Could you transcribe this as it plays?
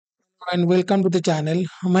and welcome to the channel.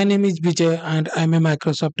 My name is Vijay and I'm a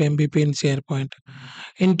Microsoft MVP in SharePoint.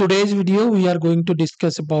 In today's video, we are going to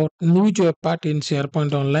discuss about new job part in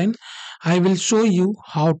SharePoint Online. I will show you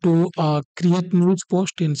how to create news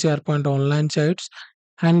post in SharePoint Online sites,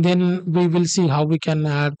 and then we will see how we can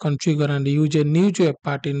add, configure, and use a new job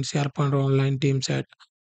part in SharePoint Online team site.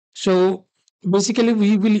 So basically,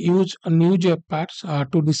 we will use a new job parts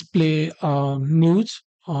to display news.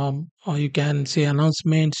 Or you can say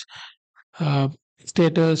announcements, uh,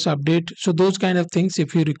 status update, so those kind of things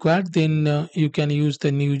if you require, then you can use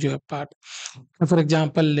the new job part. For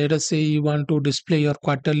example, let us say you want to display your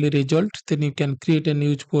quarterly result, then you can create a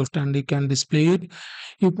news post and you can display it.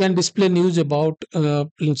 You can display news about,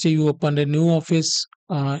 let's say you opened a new office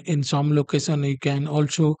in some location. You can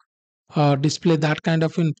also display that kind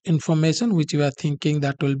of information which you are thinking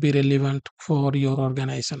that will be relevant for your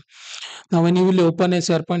organization. Now, when you will open a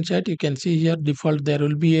SharePoint chat, you can see here default there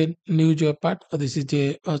will be a new job part. This is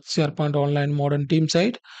a SharePoint Online modern team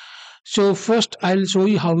site. So first, I'll show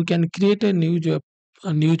you how we can create a new job,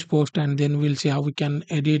 a news post, and then we'll see how we can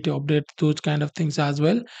edit, update those kind of things as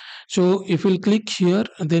well. So if you'll click here,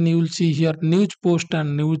 then you will see here news post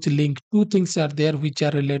and news link. Two things are there which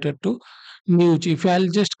are related to news. If I'll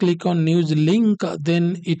just click on news link,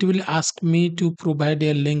 then it will ask me to provide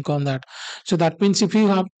a link on that. So that means if you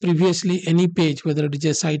have previously any page, whether it is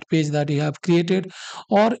a site page that you have created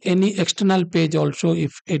or any external page also,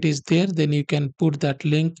 if it is there, then you can put that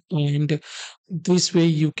link, and this way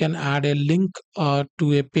you can add a link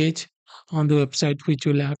to a page on the website which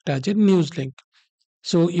will act as a news link.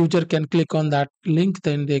 So user can click on that link,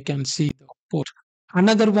 then they can see the post.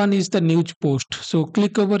 Another one is the news post. So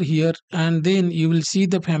click over here and then you will see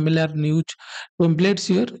the familiar news templates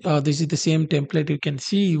here. This is the same template you can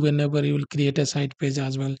see whenever you will create a site page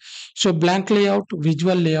as well. So blank layout,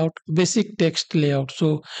 visual layout, basic text layout.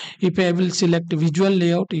 So if I will select visual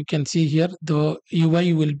layout, you can see here the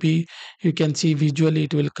UI will be, you can see visually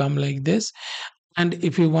it will come like this. And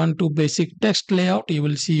if you want to basic text layout, you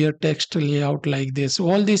will see your text layout like this.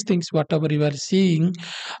 So all these things whatever you are seeing,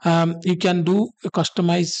 you can do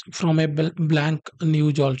customize from a blank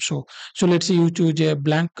news also. So let's say you choose a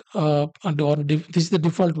blank, this is the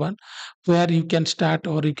default one, where you can start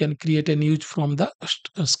or you can create a news from the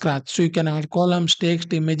scratch. So you can add columns,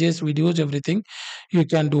 text, images, videos, everything you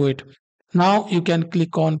can do it. Now you can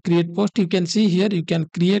click on create post. You can see here you can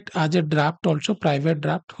create as a draft also, private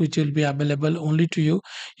draft, which will be available only to you.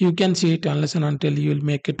 You can see it unless and until you will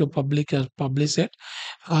make it to public as publish it.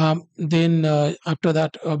 Then after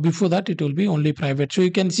that, before that, it will be only private. So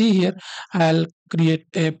you can see here I'll create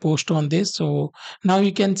a post on this. So now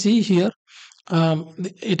you can see here,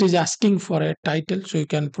 it is asking for a title, so you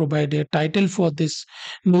can provide a title for this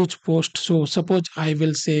news post. So suppose I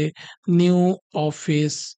will say new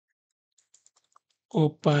office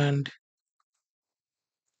opened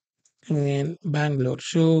in Bangalore.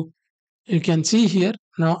 So you can see here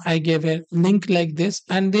now I gave a link like this,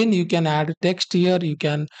 and then you can add text here. You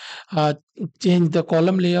can uh, change the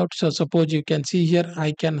column layout. So suppose you can see here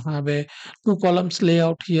I can have a two columns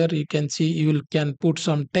layout here. You can see you can put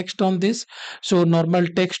some text on this. So normal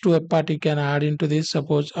text web part you can add into this.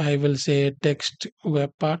 Suppose I will say text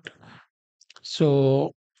web part.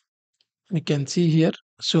 So you can see here.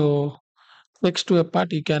 So text to a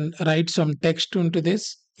part, you can write some text into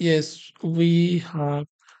this. Yes, we have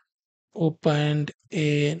opened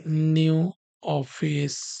a new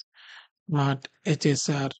office at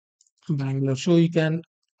HSR Bangalore. So you can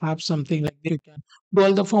have something like this. You can do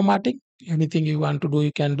all the formatting. Anything you want to do,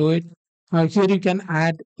 you can do it. Here you can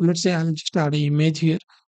add, let's say I'll just add an image here.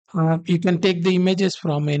 You can take the images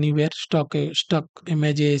from anywhere, stock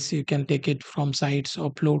images. You can take it from sites,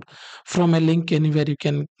 upload from a link anywhere you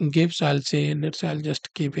can give. So I'll say, let's say I'll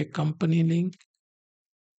just give a company link,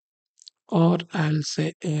 or I'll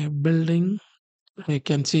say a building. I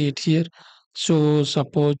can see it here. So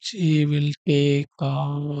suppose you will take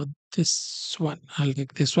this one. I'll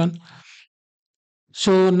take this one.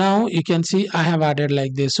 So now you can see I have added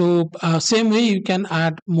like this. So same way you can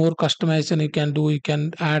add more customization. You can do. You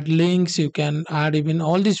can add links. You can add even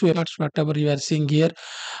all these websites whatever you are seeing here.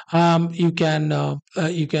 You can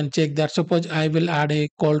check that. Suppose I will add a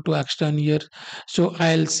call to action here. So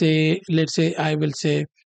I'll say, let's say I will say,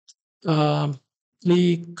 um,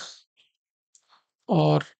 click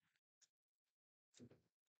or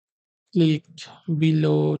click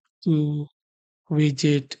below to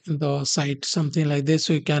visit the site, something like this.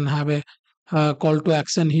 So you can have a call to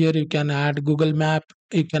action here. You can add Google Map.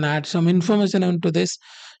 You can add some information into this.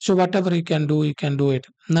 So whatever you can do it.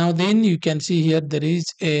 Now then you can see here there is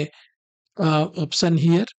a option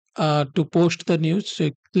here. to post the news. So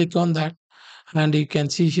you click on that, and you can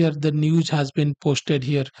see here the news has been posted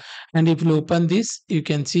here. And if you open this, you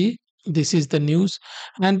can see this is the news.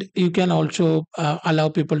 And you can also allow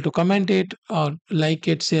people to comment it or like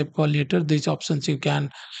it, save for later. These options you can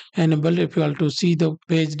enable. If you want to see the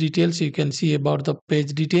page details, you can see about the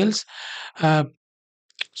page details. uh,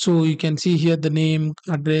 so you can see here the name,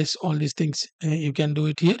 address, all these things. You can do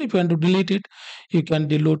it here. If you want to delete it, you can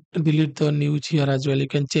delete the news here as well. You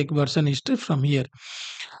can check version history from here.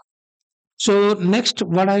 So next,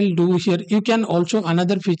 what I'll do here, you can also,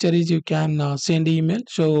 another feature is you can send email.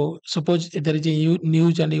 So suppose if there is a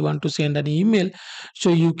news and you want to send an email, so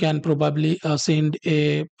you can probably send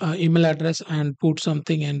a email address and put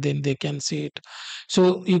something, and then they can see it.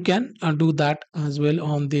 So you can do that as well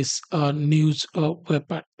on this news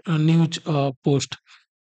news post.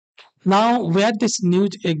 Now, where this news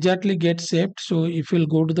exactly gets saved, so if you'll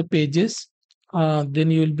go to the pages, then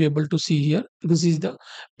you will be able to see here. This is the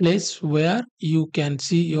place where you can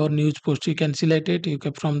see your news post. You can select it. You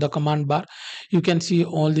can, from the command bar, you can see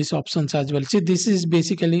all these options as well. See, this is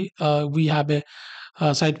basically we have a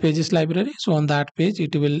site pages library. So on that page,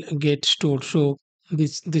 it will get stored. So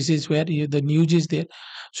this is where the news is there.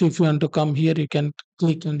 So if you want to come here, you can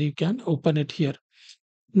click and you can open it here.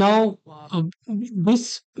 Now,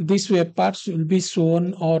 this web parts will be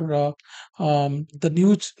shown, or the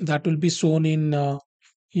news that will be shown in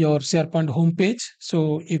your SharePoint homepage.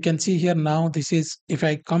 So you can see here now. This is, if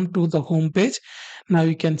I come to the homepage, now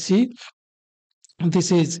you can see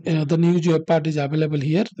this is the news web part is available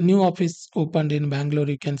here. New office opened in Bangalore.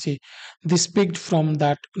 You can see this picked from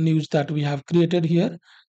that news that we have created here.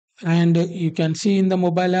 And you can see in the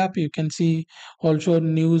mobile app, you can see also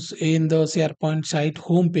news in the SharePoint site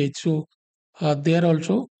homepage. So there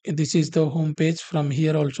also, this is the homepage. From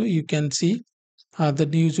here also you can see the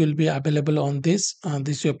news will be available on this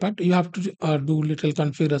web part. You have to do little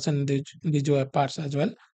configuration in these web parts as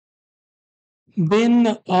well.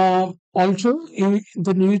 Then also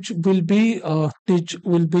the news will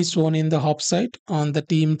be shown in the hub site on the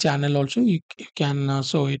team channel also. You can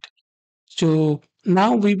show it. So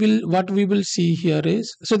now what we will see here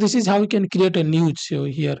is, so this is how you can create a news. So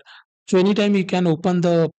here, so anytime you can open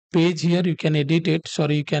the page here, you can edit it.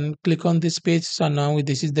 Sorry, you can click on this page. So now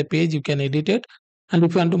this is the page, you can edit it. And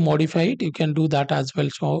if you want to modify it, you can do that as well.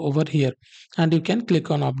 So over here, and you can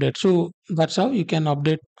click on update. So that's how you can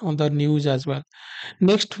update on the news as well.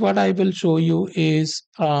 Next, what I will show you is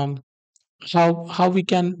how we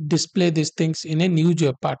can display these things in a new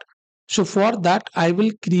job part. So for that, I'll go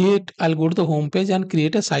to the home page and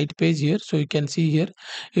create a site page here. So you can see here,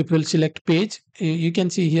 it will select page. You can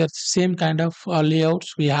see here same kind of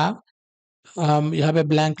layouts we have. You have a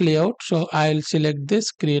blank layout. So I'll select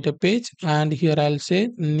this, create a page, and here I'll say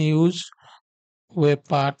news web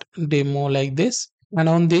part demo like this. And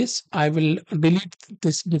on this, I will delete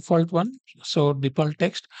this default one. So default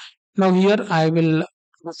text. Now here I will,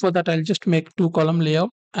 for that I'll just make 2 column layout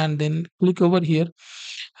and then click over here.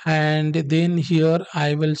 And then here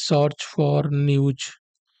I will search for news.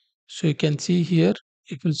 So you can see here,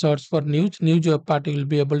 it will search for news web part. You will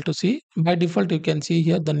be able to see by default. You can see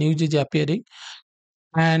here the news is appearing,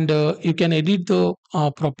 and you can edit the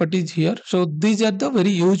properties here. So these are the very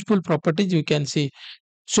useful properties you can see.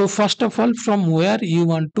 So first of all, from where you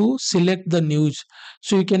want to select the news.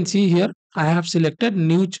 So you can see here, I have selected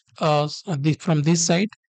news from this site.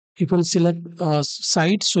 If you select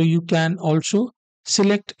site, so you can also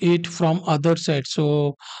select it from other sites.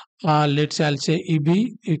 So let's say I'll say EB.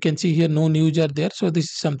 You can see here no news are there. So this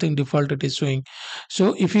is something default it is showing.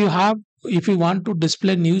 So if you want to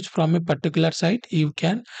display news from a particular site, you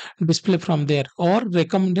can display from there, or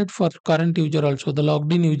recommended for current user also, the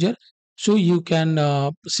logged in user. So you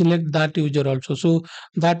can select that user also. So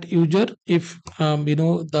that user, if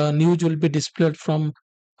the news will be displayed from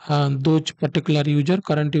those particular user,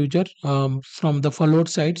 current user, from the followed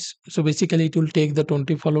sites. So basically it will take the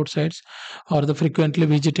 20 followed sites or the frequently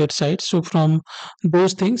visited sites. So from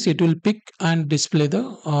those things it will pick and display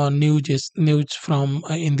the news from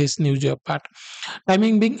in this news part.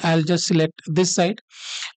 Timing being, I'll just select this site,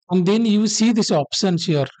 and then you see these options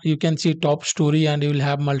here. You can see top story, and you will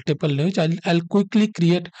have multiple news. I'll quickly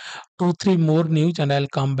create 2 3 more news, and I'll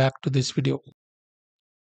come back to this video.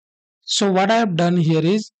 So what I have done here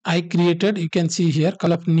is I created, you can see here,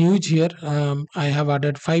 couple of news here. I have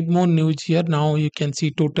added 5 more news here. Now you can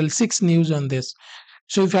see total 6 news on this.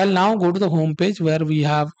 So if I'll now go to the home page where we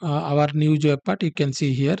have our news web part, you can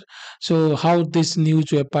see here. So how this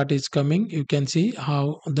news web part is coming, you can see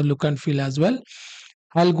how the look and feel as well.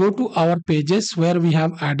 I'll go to our pages where we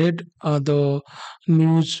have added the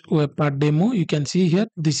news web part demo. You can see here,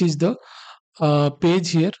 this is the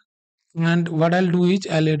page here. And what I'll do is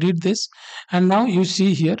I'll edit this. And now you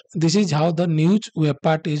see here, this is how the news web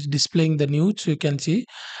part is displaying the news. You can see,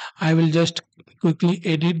 I will just quickly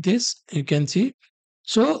edit this. You can see.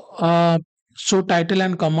 So, so title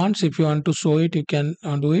and commands, if you want to show it, you can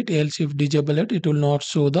do it. Else, if disable it, it will not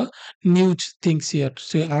show the news things here.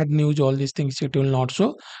 So, add news, all these things, it will not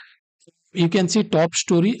show. You can see top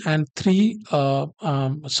story and three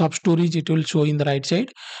sub stories, it will show in the right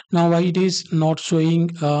side. Now, why it is not showing?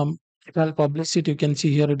 If I'll publish it, you can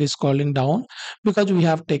see here it is scrolling down because we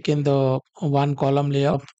have taken the one column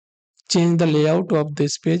layout. Change the layout of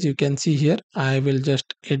this page. You can see here, I will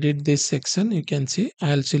just edit this section. You can see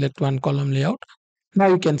I'll select one column layout. Now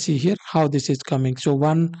you can see here how this is coming. So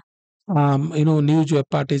one news web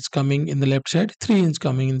part is coming in the left side, three is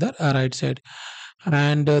coming in the right side.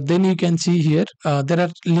 And then you can see here there are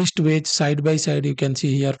list ways side by side. You can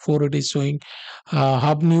see here four, it is showing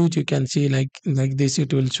hub news. You can see like this,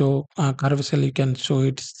 it will show carousel. You can show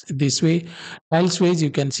it this way. Tiles ways,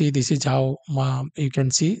 you can see this is how you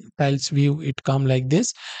can see tiles view, it come like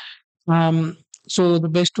this. um, so the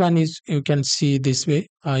best one is you can see this way.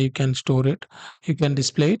 You can store it, you can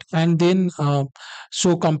display it, and then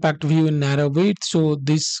show compact view in narrow weight. So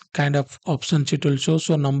this kind of options it will show.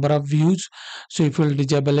 So number of views. So if you will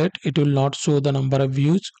disable it, it will not show the number of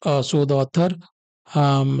views. So the author,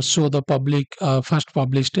 so the public first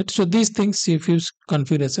published it. So these things, if you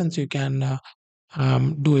configurations, you can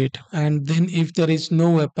do it. And then if there is no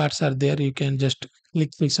web parts are there, you can just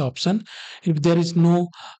click this option. If there is no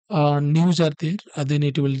news are there, then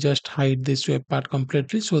it will just hide this web part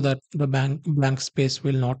completely, so that the blank space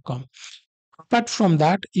will not come. Apart from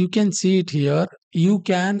that, you can see it here, you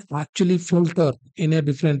can actually filter in a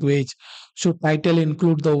different ways. So title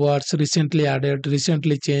include the words recently added,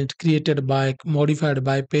 recently changed, created by, modified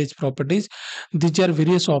by, page properties. These are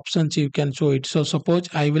various options you can show it. So suppose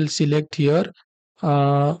I will select here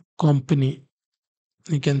company.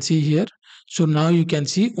 You can see here. So now you can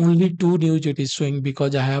see only two news it is showing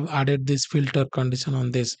because I have added this filter condition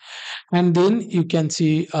on this. And then you can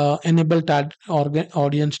see enable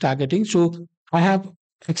audience targeting. So I have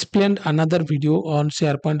explained another video on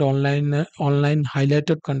SharePoint online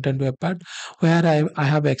highlighted content web part, where I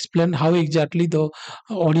have explained how exactly the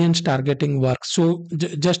audience targeting works. So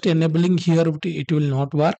just enabling here, it will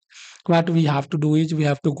not work. What we have to do is we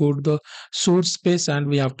have to go to the source space and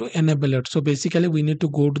we have to enable it. So basically we need to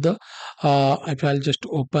go to the if I'll just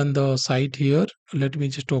open the site here, let me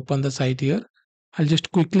just open the site here. I'll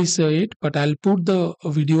just quickly say it, but I'll put the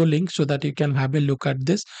video link so that you can have a look at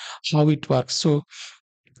this, how it works. So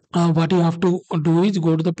what you have to do is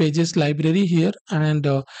go to the pages library here and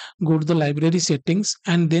go to the library settings,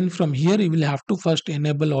 and then from here you will have to first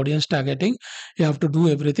enable audience targeting. You have to do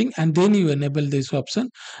everything and then you enable this option,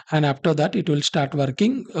 and after that it will start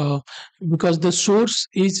working because the source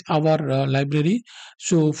is our library.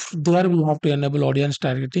 So there we have to enable audience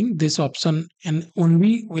targeting. This option and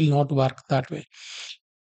only will not work that way.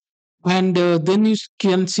 And then you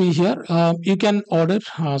can see here, you can order,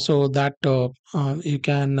 so that you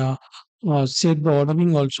can set the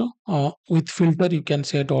ordering also. With filter you can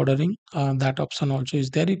set ordering, that option also is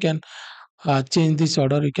there. You can change this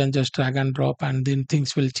order. You can just drag and drop and then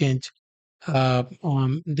things will change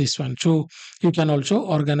on this one. So you can also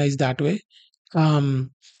organize that way.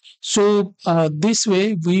 um, this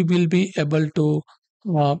way we will be able to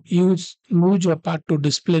use news web part to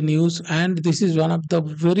display news, and this is one of the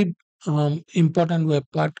very important web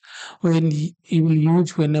part when you will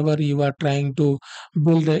use whenever you are trying to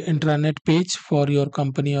build an intranet page for your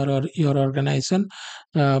company or your organization.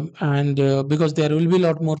 And because there will be a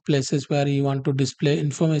lot more places where you want to display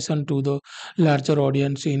information to the larger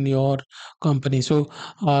audience in your company. So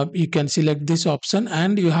you can select this option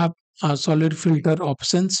and you have solid filter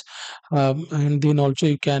options. And then also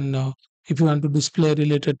you can if you want to display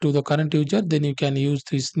related to the current user, then you can use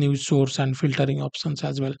this news source and filtering options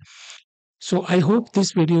as well. So I hope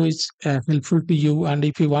this video is helpful to you, and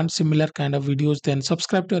if you want similar kind of videos, then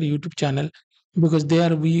subscribe to our YouTube channel, because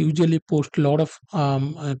there we usually post a lot of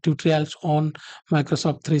tutorials on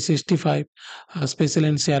Microsoft 365, especially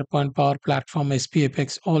in SharePoint, Power Platform,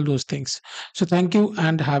 SPFx, all those things. So thank you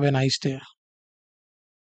and have a nice day.